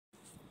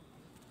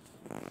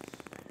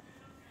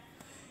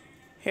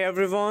Hey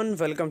everyone,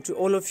 welcome to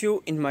all of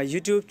you in my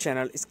YouTube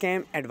channel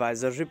Scam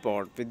Advisor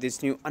Report with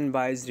this new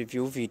unbiased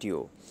review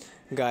video.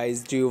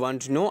 Guys, do you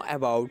want to know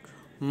about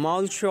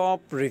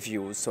Moullshop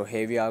Reviews? So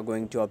here we are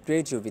going to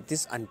update you with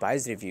this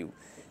unbiased review.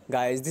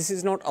 Guys, this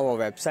is not our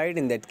website.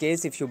 In that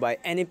case, if you buy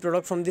any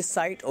product from this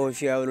site or if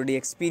you have already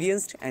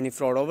experienced any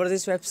fraud over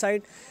this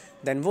website,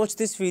 then watch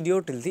this video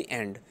till the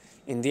end.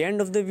 In the end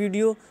of the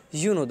video,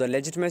 you know the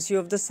legitimacy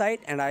of the site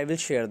and I will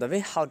share the way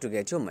how to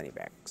get your money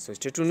back. So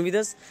stay tuned with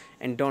us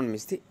and don't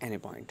miss any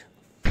point.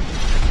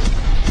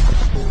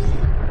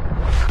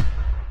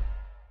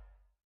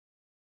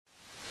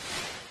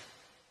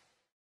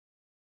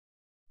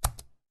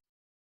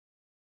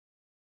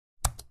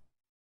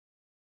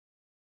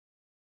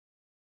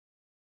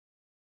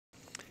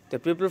 The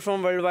people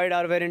from worldwide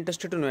are very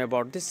interested to know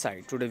about this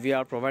site. Today we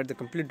are provide the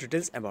complete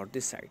details about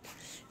this site.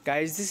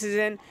 Guys, this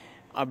is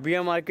a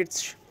beer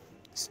market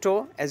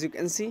store. As you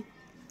can see,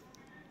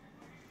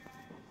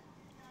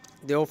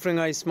 they're offering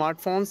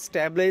smartphones,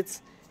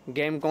 tablets,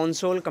 game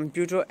console,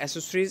 computer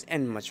accessories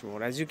and much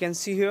more. As you can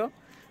see here,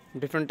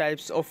 different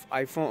types of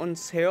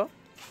iPhones here,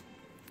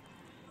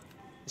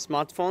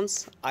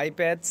 smartphones,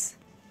 iPads,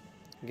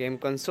 game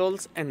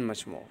consoles and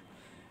much more.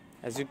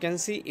 As you can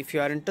see, if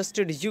you are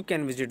interested, you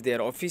can visit their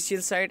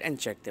official site and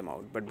check them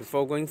out. But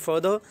before going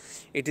further,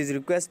 it is a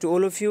request to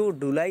all of you,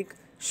 do like,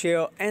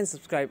 share and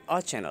subscribe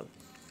our channel.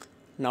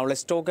 Now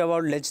let's talk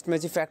about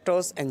legitimacy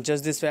factors and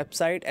judge this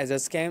website as a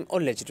scam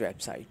or legit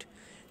website.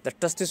 The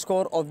trust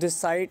score of this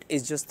site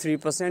is just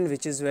 3%,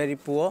 which is very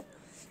poor.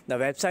 The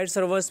website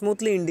servers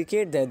smoothly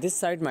indicate that this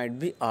site might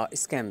be a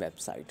scam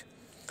website.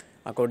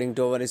 According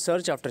to our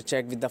research, after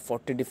check with the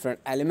 40 different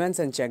elements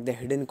and check the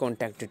hidden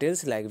contact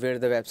details like where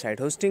the website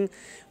hosting,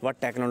 what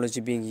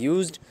technology being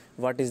used,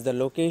 what is the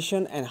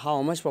location and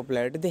how much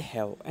popularity they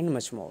have and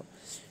much more.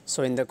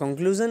 So in the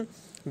conclusion,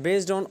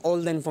 based on all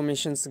the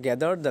informations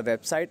gathered, the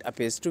website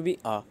appears to be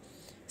a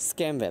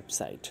scam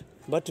website.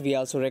 But we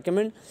also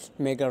recommend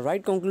make a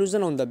right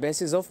conclusion on the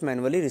basis of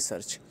manually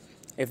research.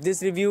 If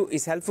this review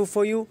is helpful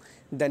for you,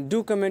 then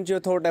do comment your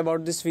thought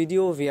about this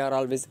video. We are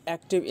always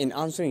active in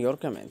answering your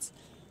comments.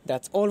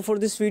 That's all for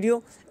this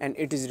video and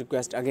it is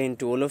request again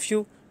to all of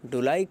you,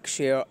 do like,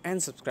 share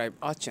and subscribe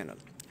our channel.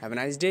 Have a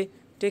nice day.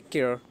 Take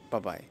care.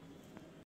 Bye-bye.